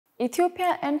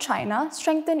Ethiopia and China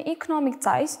strengthen economic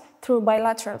ties through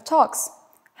bilateral talks.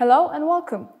 Hello and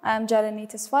welcome. I am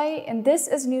Jalani Tesfaye and this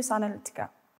is News Analytica.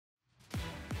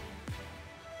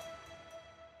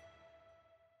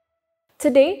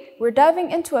 Today, we're diving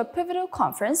into a pivotal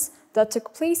conference that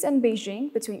took place in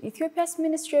Beijing between Ethiopia's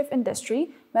Ministry of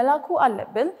Industry, Melaku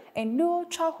Alebil, and Luo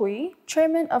Chahui,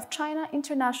 Chairman of China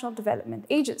International Development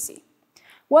Agency.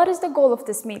 What is the goal of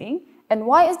this meeting, and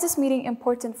why is this meeting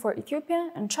important for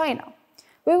Ethiopia and China?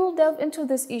 We will delve into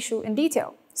this issue in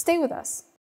detail. Stay with us.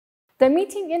 The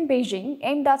meeting in Beijing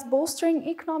aimed at bolstering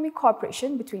economic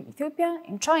cooperation between Ethiopia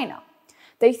and China.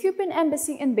 The Ethiopian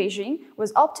embassy in Beijing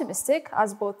was optimistic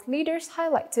as both leaders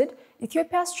highlighted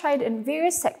Ethiopia's stride in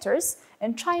various sectors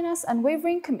and China's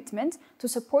unwavering commitment to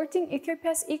supporting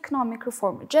Ethiopia's economic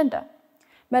reform agenda.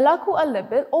 Melaku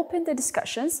Alebil opened the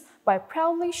discussions by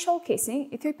proudly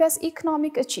showcasing Ethiopia's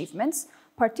economic achievements,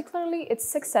 particularly its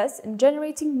success in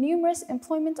generating numerous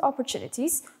employment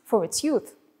opportunities for its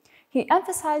youth. He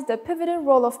emphasized the pivotal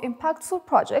role of impactful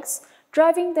projects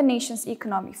driving the nation's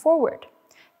economy forward.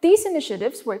 These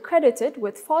initiatives were credited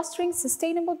with fostering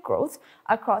sustainable growth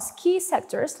across key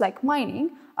sectors like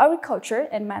mining, agriculture,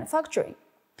 and manufacturing.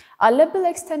 Alebil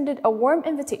extended a warm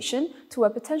invitation to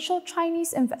potential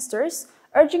Chinese investors,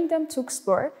 urging them to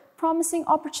explore promising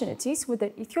opportunities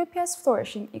within Ethiopia's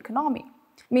flourishing economy.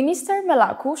 Minister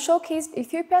Melaku showcased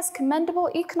Ethiopia's commendable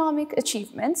economic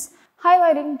achievements,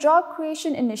 highlighting job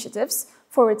creation initiatives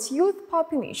for its youth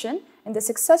population and the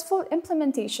successful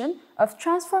implementation of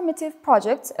transformative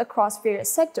projects across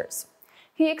various sectors.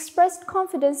 He expressed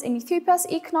confidence in Ethiopia's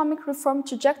economic reform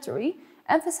trajectory,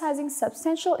 emphasizing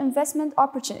substantial investment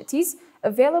opportunities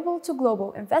available to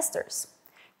global investors.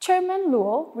 Chairman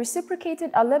Luo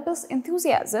reciprocated Alebil's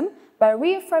enthusiasm by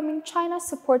reaffirming China's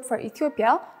support for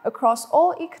Ethiopia across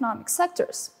all economic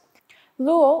sectors.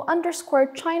 Luo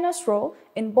underscored China's role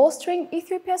in bolstering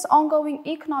Ethiopia's ongoing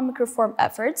economic reform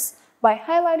efforts by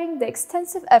highlighting the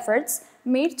extensive efforts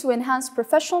made to enhance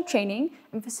professional training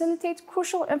and facilitate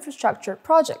crucial infrastructure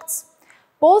projects.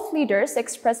 Both leaders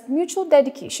expressed mutual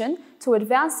dedication to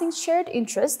advancing shared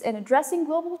interest in addressing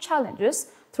global challenges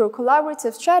through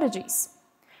collaborative strategies.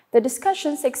 The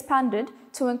discussions expanded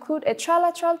to include a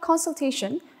trilateral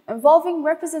consultation involving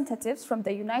representatives from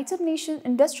the United Nations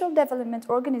Industrial Development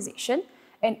Organization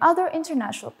and other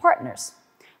international partners.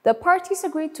 The parties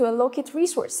agreed to allocate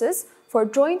resources for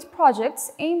joint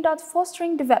projects aimed at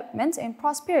fostering development and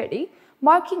prosperity,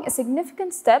 marking a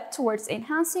significant step towards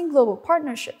enhancing global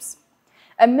partnerships.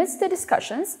 Amidst the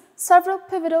discussions, several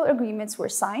pivotal agreements were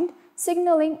signed,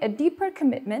 signaling a deeper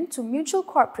commitment to mutual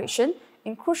cooperation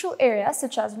in crucial areas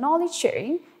such as knowledge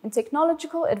sharing and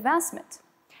technological advancement.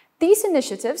 These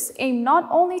initiatives aim not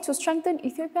only to strengthen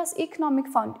Ethiopia's economic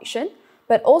foundation,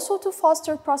 but also to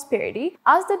foster prosperity.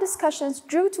 As the discussions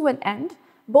drew to an end,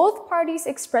 both parties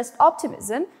expressed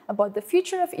optimism about the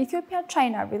future of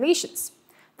Ethiopia-China relations.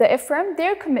 They affirmed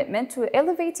their commitment to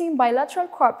elevating bilateral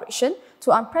cooperation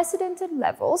to unprecedented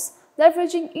levels,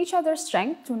 leveraging each other's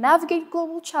strength to navigate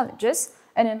global challenges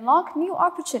and unlock new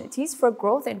opportunities for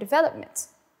growth and development.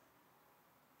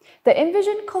 The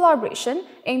envisioned collaboration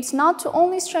aims not to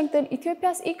only strengthen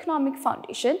Ethiopia's economic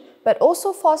foundation, but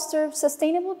also foster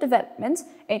sustainable development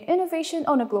and innovation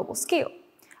on a global scale.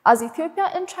 As Ethiopia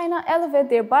and China elevate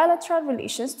their bilateral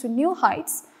relations to new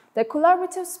heights, the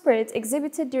collaborative spirit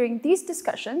exhibited during these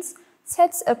discussions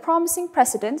sets a promising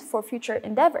precedent for future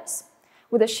endeavors.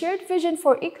 With a shared vision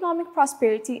for economic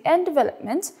prosperity and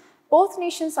development, both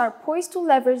nations are poised to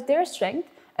leverage their strength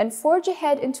and forge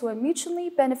ahead into a mutually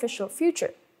beneficial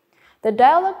future. The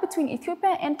dialogue between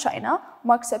Ethiopia and China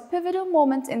marks a pivotal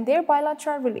moment in their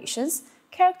bilateral relations,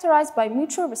 characterized by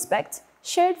mutual respect,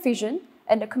 shared vision,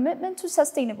 and a commitment to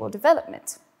sustainable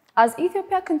development. As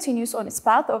Ethiopia continues on its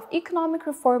path of economic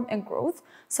reform and growth,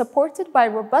 supported by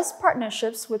robust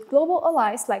partnerships with global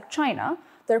allies like China,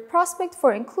 their prospect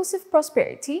for inclusive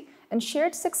prosperity and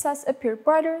shared success appear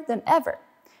brighter than ever.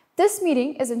 This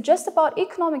meeting isn't just about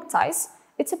economic ties,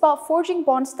 it's about forging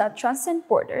bonds that transcend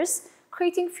borders,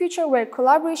 creating a future where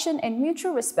collaboration and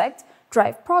mutual respect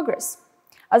drive progress.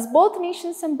 As both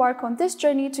nations embark on this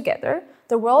journey together,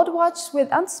 the world watches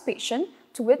with anticipation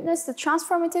to witness the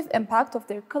transformative impact of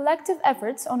their collective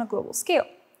efforts on a global scale.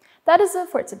 That is it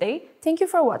for today. Thank you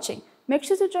for watching. Make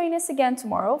sure to join us again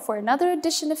tomorrow for another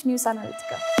edition of News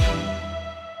Analytica.